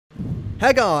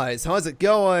Hey guys, how's it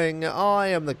going? I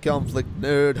am the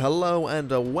ConflictNerd. Hello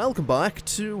and welcome back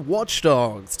to Watch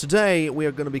Dogs. Today we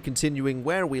are going to be continuing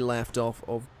where we left off,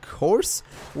 of course.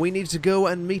 We need to go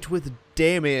and meet with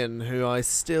Damien, who I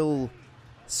still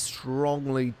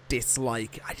strongly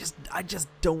dislike. I just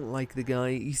don't like the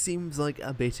guy. He seems like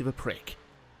a bit of a prick,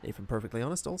 if I'm perfectly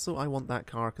honest. Also, I want that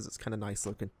car because it's kind of nice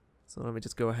looking. So let me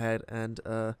just go ahead and,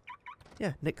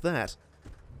 yeah, nick that.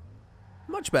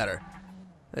 Much better.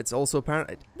 It's also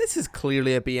apparent this is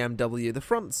clearly a BMW. The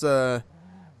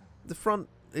front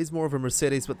is more of a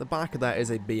Mercedes, but the back of that is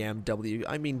a BMW.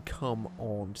 I mean, come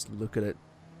on, just look at it.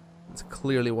 It's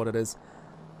clearly what it is.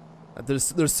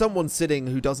 There's someone sitting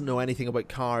who doesn't know anything about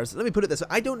cars. Let me put it this way: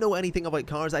 I don't know anything about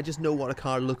cars. I just know what a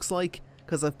car looks like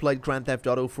because I've played Grand Theft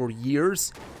Auto for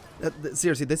years.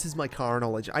 Seriously, this is my car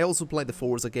knowledge. I also play the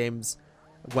Forza games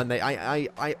when they.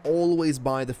 I always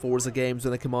buy the Forza games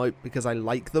when they come out because I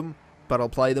like them. But I'll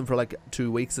play them for like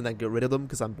 2 weeks and then get rid of them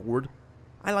because I'm bored.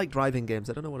 I like driving games.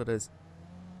 I don't know what it is.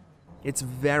 It's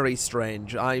very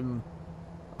strange. I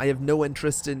have no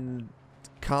interest in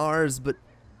cars, but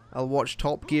I'll watch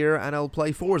Top Gear and I'll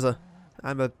play Forza.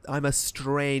 I'm a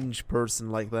strange person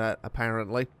like that,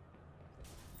 apparently.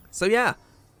 So yeah,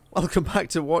 welcome back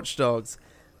to Watch Dogs.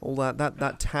 All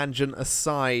that tangent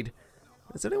aside,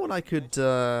 is there anyone I could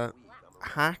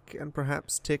hack and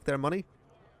perhaps take their money?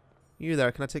 You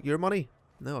there, can I take your money?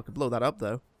 No, I could blow that up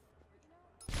though.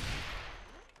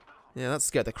 Yeah, that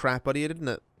scared the crap out of you, didn't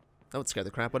it? That would scare the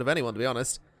crap out of anyone, to be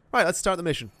honest. Right, let's start the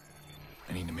mission.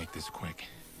 I need to make this quick.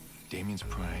 Damien's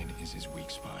pride is his weak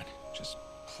spot. Just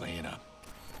play it up.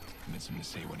 Convince him to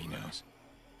say what he knows.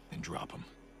 Then drop him.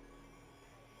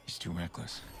 He's too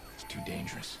reckless. He's too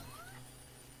dangerous.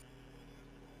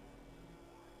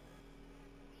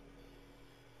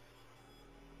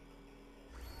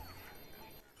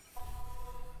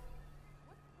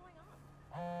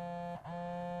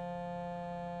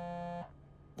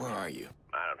 Where are you?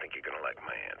 I don't think you're gonna like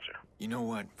my answer. You know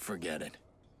what? Forget it.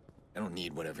 I don't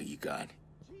need whatever you got.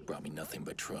 You brought me nothing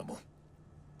but trouble.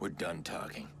 We're done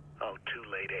talking. Oh, too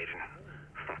late, Aiden.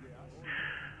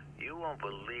 You won't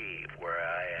believe where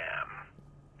I am.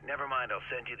 Never mind, I'll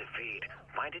send you the feed.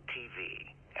 Find a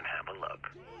TV and have a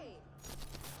look.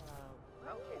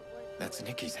 That's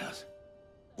Nikki's house.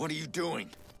 What are you doing?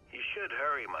 You should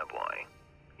hurry, my boy.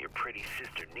 Your pretty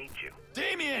sister needs you.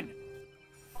 Damien!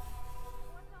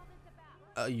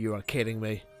 You are kidding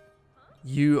me.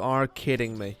 You are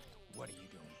kidding me. What are you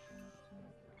doing?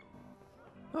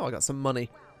 Oh, I got some money.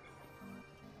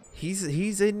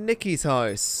 He's in Nikki's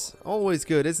house. Always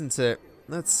good, isn't it?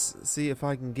 Let's see if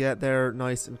I can get there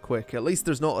nice and quick. At least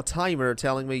there's not a timer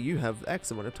telling me you have X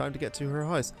amount of time to get to her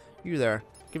house. You there.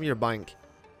 Give me your bank.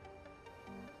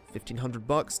 1,500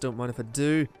 bucks. Don't mind if I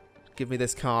do. Give me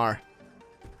this car.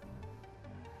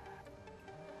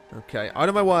 Okay, out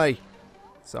of my way.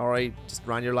 Sorry, just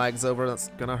ran your legs over. That's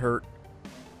gonna hurt.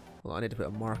 Well, I need to put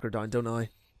a marker down, don't I?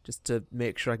 Just to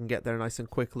make sure I can get there nice and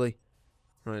quickly.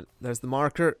 Right, there's the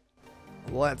marker.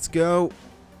 Let's go.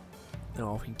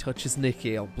 Oh, if he touches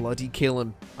Nikki, I'll bloody kill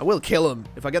him. I will kill him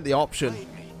if I get the option.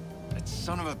 Played me. That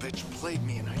son of a bitch played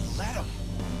me and I let him.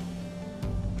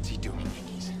 What's he doing,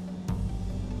 Nikki's?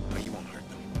 Oh, you won't hurt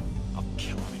them. I'll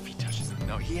kill him if he touches them.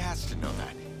 No, he has to know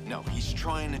that. No, he's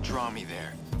trying to draw me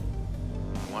there.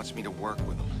 He wants me to work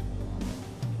with him.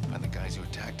 Find the guys who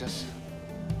attacked us?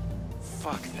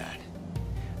 Fuck that.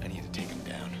 I need to take him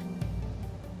down.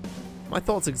 My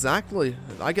thoughts exactly.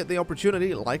 If I get the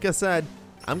opportunity, like I said,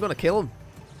 I'm gonna kill him.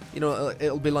 You know,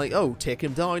 it'll be like, oh, take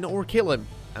him down or kill him.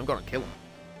 I'm gonna kill him.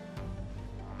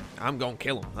 I'm gonna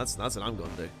kill him. That's what I'm gonna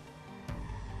do.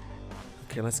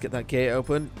 Okay, let's get that gate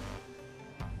open.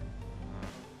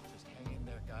 Just hang in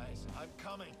there, guys. I'm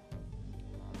coming.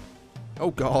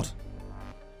 Oh, God.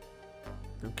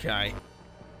 Okay.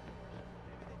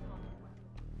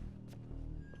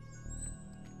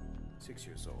 Six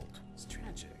years old. It's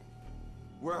tragic.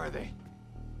 Where are they?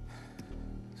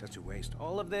 Such a waste.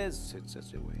 All of this, it's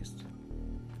such a waste.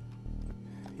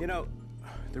 You know,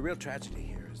 the real tragedy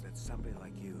here is that somebody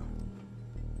like you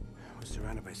was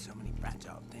surrounded by so many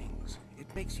fragile things. It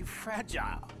makes you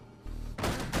fragile.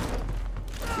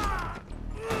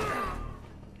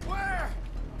 Where?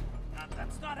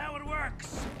 That's not how it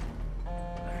works.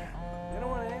 I don't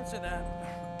want to answer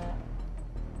that.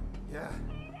 Yeah.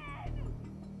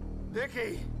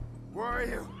 Nikki, where are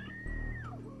you?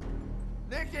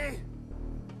 Nikki!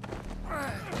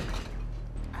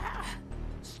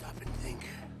 Stop and think.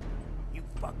 You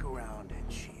fuck around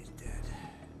and she's dead.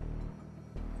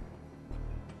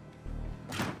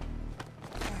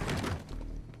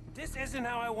 This isn't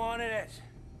how I wanted it.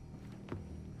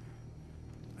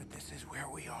 But this This is where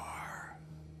we are.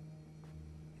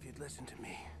 If you'd listened to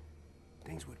me,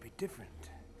 things would be different.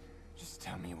 Just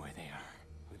tell me where they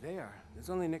are. Where they are? There's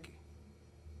only Nicky.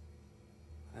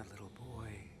 That little boy.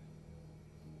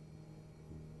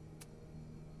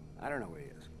 I don't know where he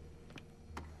is.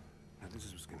 Now this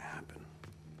is what's gonna happen.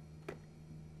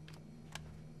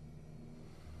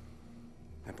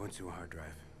 I points to a hard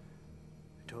drive.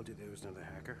 I told you there was another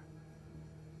hacker.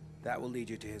 That will lead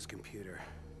you to his computer.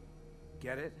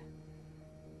 Get it?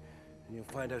 And you'll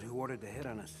find out who ordered the hit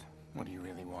on us. What do you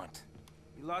really want?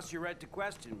 You lost your right to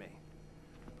question me.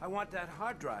 I want that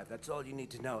hard drive, that's all you need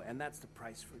to know, and that's the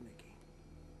price for Nicky.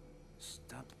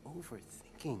 Stop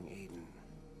overthinking, Aiden.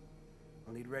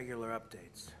 I'll need regular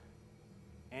updates.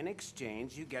 In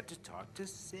exchange, you get to talk to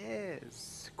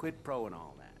Sis. Quid pro and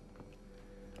all that.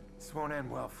 This won't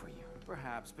end well for you.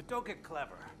 Perhaps, but don't get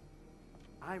clever.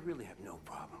 I really have no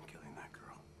problem killing that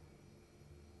girl.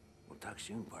 We'll talk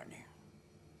soon, partner.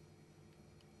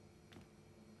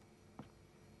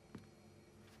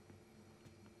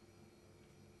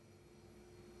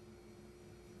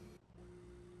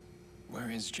 Where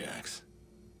is Jax?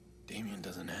 Damien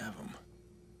doesn't have him.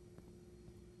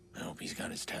 I hope he's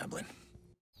got his tablet.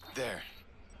 There.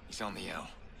 He's on the L.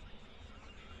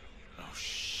 Oh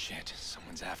shit,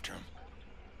 someone's after him.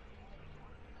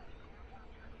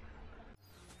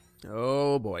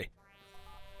 Oh boy.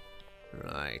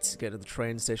 Right, get to the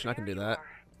train station. I can do that.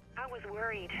 I was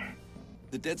worried.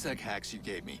 The DedSec hacks you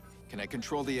gave me. Can I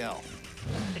control the L?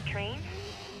 The train?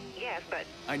 Yes, but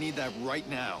I need that right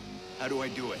now. How do I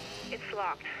do it? it's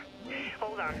locked.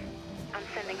 Hold on. I'm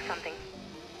sending something.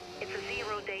 It's a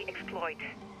zero-day exploit.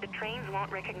 The trains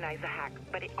won't recognize the hack,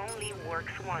 but it only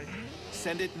works once.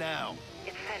 Send it now.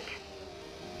 It's sent.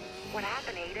 What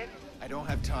happened, Aiden? I don't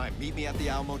have time. Meet me at the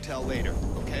Al Motel later,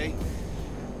 okay?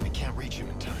 I can't reach him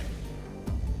in time.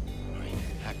 All right,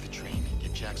 hack the train.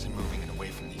 Get Jackson moving and away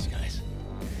from these guys.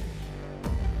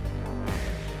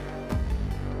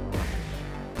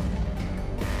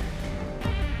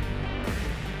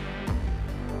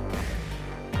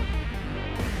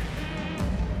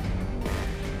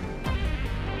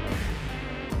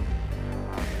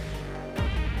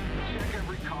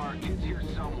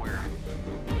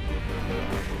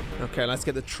 Okay, let's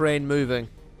get the train moving.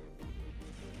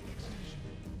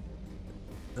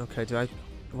 Okay,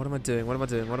 what am I doing? What am I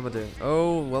doing? What am I doing?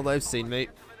 Oh, well, they've seen me.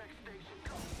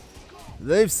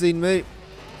 They've seen me.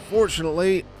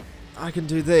 Fortunately, I can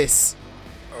do this.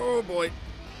 Oh, boy.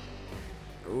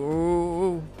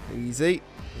 Oh, easy.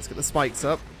 Let's get the spikes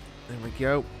up. There we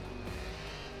go.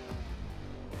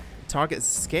 The target is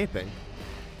escaping.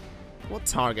 What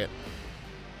target?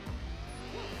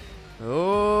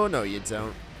 Oh, no, you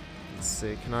don't. Let's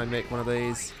see, can I make one of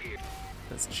these?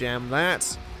 Let's jam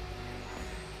that.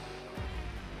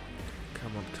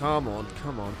 Come on, come on,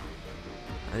 come on.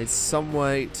 I need some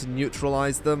way to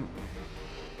neutralize them.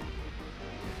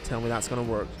 Tell me that's going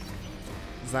to work.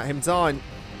 Is that him down?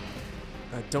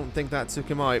 I don't think that took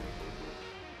him out.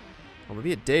 Or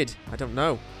maybe it did. I don't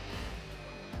know.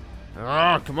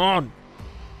 Ah, come on.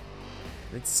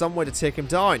 I need some way to take him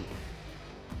down.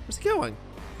 Where's he going?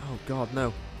 Oh, God,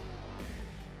 no.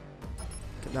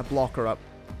 Get that blocker up.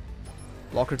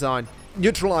 Blocker down.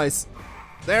 Neutralize.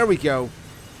 There we go.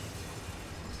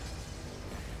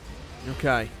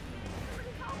 Okay.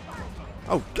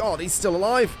 Oh, God, he's still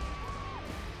alive.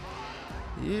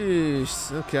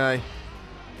 Yeesh. Okay.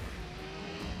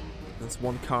 That's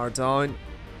one car down.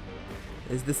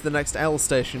 Is this the next L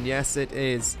station? Yes, it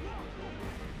is.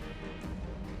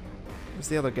 Where's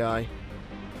the other guy?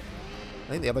 I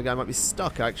think the other guy might be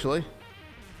stuck, actually.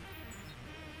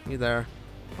 You there.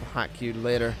 I'll hack you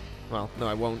later. Well, no,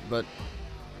 I won't, but...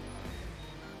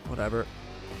 whatever.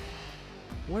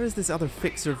 Where is this other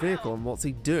fixer vehicle, and what's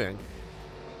he doing?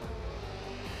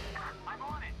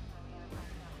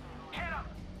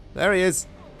 There he is!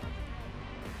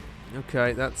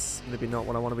 Okay, that's maybe not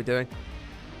what I want to be doing.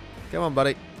 Come on,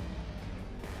 buddy.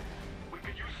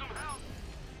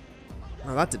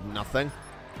 Oh, that did nothing.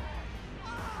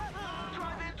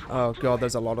 Oh, God,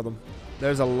 there's a lot of them.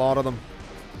 There's a lot of them.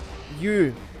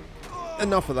 You!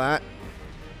 Enough of that.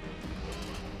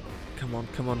 Come on,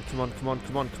 come on, come on, come on,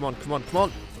 come on, come on, come on, come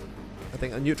on. I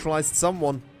think I neutralized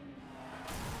someone.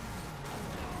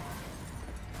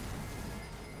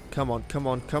 Come on, come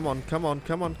on, come on, come on,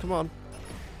 come on, come on.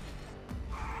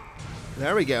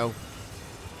 There we go.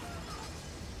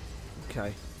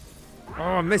 Okay. Oh,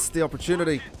 I missed the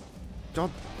opportunity. God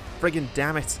friggin'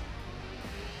 damn it.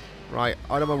 Right,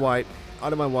 out of my way.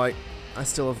 Out of my way. I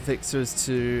still have fixers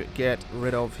to get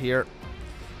rid of here.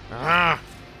 Ah!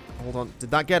 Hold on.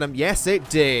 Did that get him? Yes, it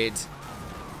did.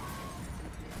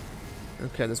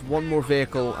 Okay, there's one more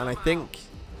vehicle, and I think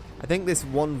this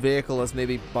one vehicle has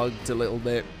maybe bugged a little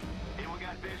bit.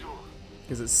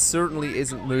 Because it certainly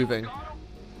isn't moving.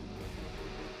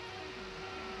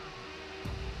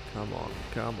 Come on,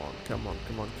 come on, come on,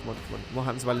 come on, come on, come on. What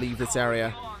happens if I leave this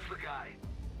area?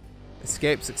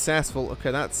 Escape successful.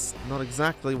 Okay, that's not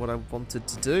exactly what I wanted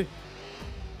to do.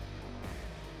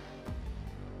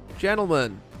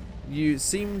 Gentlemen, you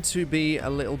seem to be a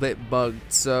little bit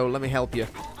bugged, so let me help you.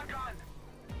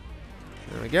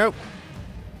 There we go.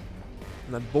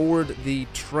 And then board the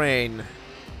train.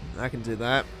 I can do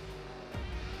that.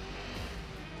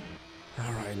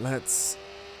 Alright, let's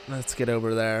get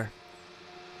over there.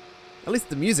 At least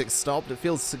the music stopped. It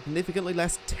feels significantly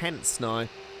less tense now.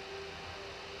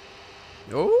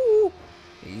 Oh,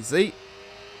 easy.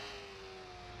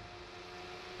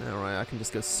 Alright, I can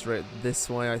just go straight this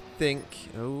way, I think.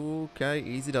 Okay,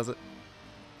 easy does it.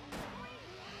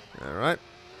 Alright.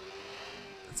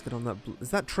 Let's get on that.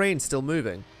 Is that train still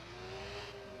moving?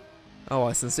 Oh,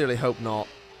 I sincerely hope not.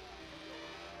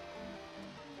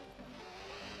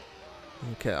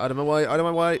 Okay, out of my way, out of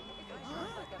my way.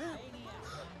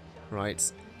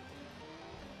 Right.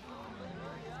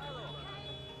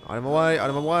 Out of my way, out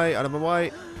of my way, out of my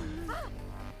way.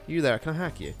 You there, can I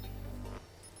hack you?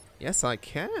 Yes, I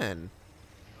can.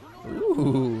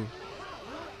 Ooh.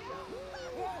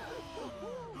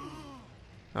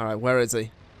 Alright, where is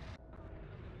he?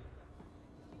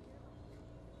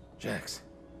 Jax.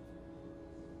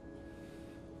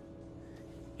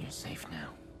 You're safe now.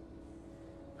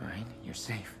 Alright? You're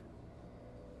safe.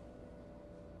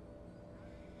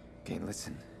 Okay,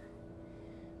 listen.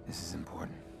 This is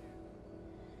important.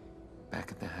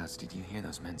 Back at the house, did you hear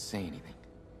those men say anything?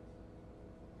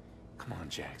 Come on,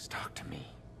 Jax, talk to me.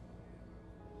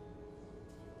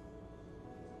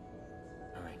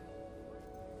 Alright.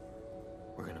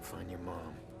 We're gonna find your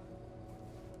mom.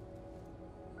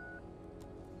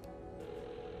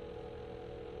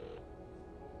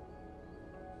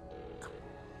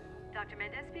 Dr.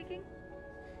 Mendez speaking?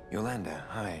 Yolanda,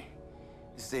 hi.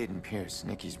 This is Aiden Pearce,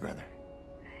 Nikki's brother.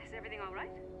 Is everything all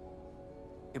right?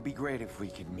 It'd be great if we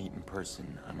could meet in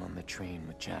person. I'm on the train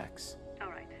with Jax. All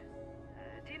right.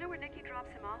 Do you know where Nikki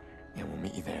drops him off? Yeah, we'll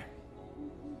meet you there.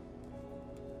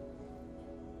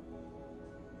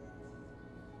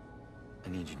 I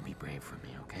need you to be brave for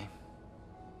me, okay?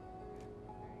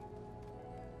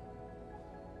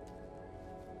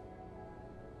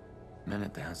 Men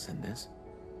at the house said this.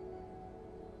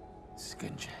 This is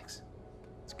good, Jax.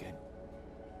 It's good.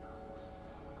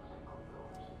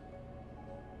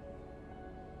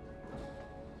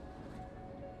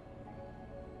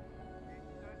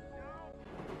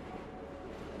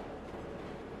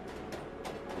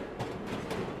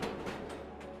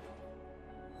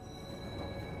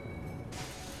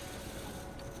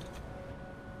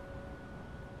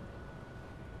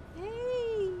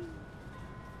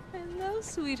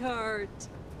 Sweetheart.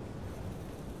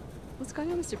 What's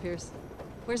going on, Mr. Pearce?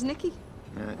 Where's Nikki?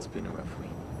 Nah, it's been a rough week.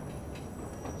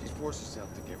 She's forced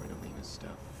herself to get rid of Lena's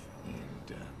stuff,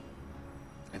 and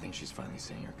I think she's finally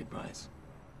saying her goodbyes.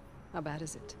 How bad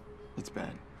is it? It's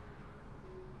bad.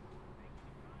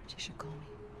 She should call me.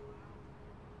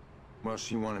 Well,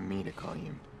 she wanted me to call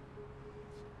you.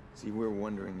 See, we're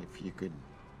wondering if you could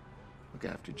look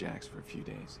after Jax for a few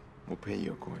days. We'll pay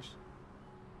you, of course.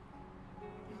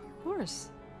 Of course.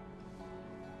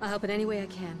 I'll help in any way I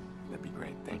can. That'd be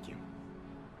great, thank you.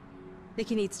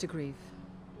 Nikki needs to grieve.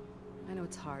 I know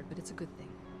it's hard, but it's a good thing.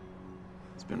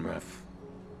 It's been rough.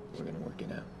 We're gonna work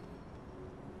it out.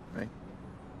 Right?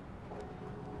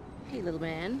 Hey, little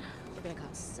man. We're gonna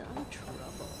cause some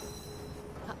trouble.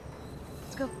 Huh.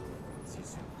 Let's go. See you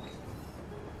soon.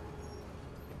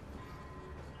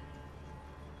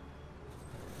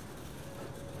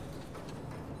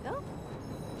 Go.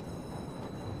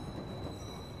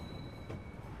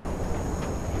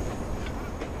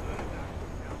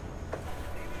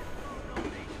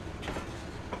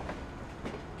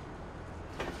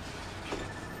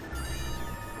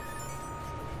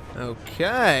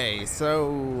 Okay,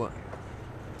 so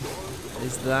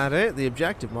is that it? The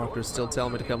objective marker is still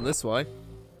telling me to come this way.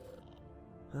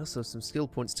 Also, some skill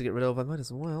points to get rid of. I might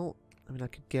as well. I mean, I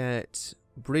could get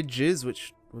bridges,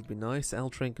 which would be nice.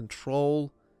 L-train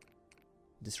control.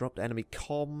 Disrupt enemy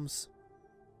comms.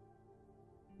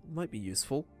 Might be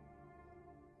useful.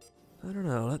 I don't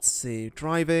know. Let's see.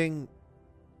 Driving.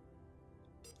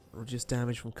 Reduce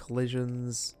damage from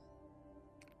collisions.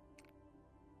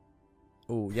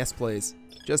 Oh, yes please.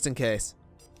 Just in case.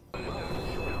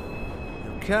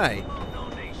 Okay.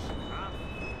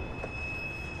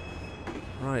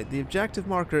 Right, the objective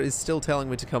marker is still telling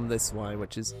me to come this way,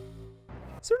 which is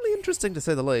Certainly interesting to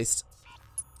say the least.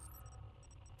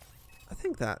 I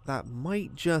think that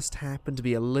might just happen to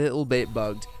be a little bit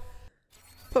bugged.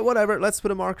 But whatever, let's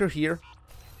put a marker here.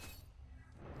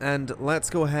 And let's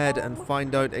go ahead and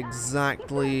find out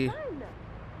exactly...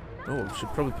 Oh, should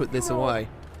probably put this away.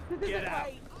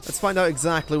 Let's find out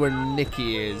exactly where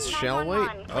Nikki is, shall we?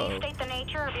 Uh-oh.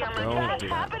 Don't do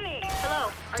that.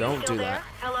 Hello. Don't do that.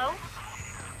 Hello?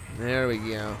 There we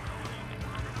go.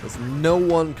 There's no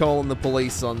one calling the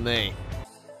police on me.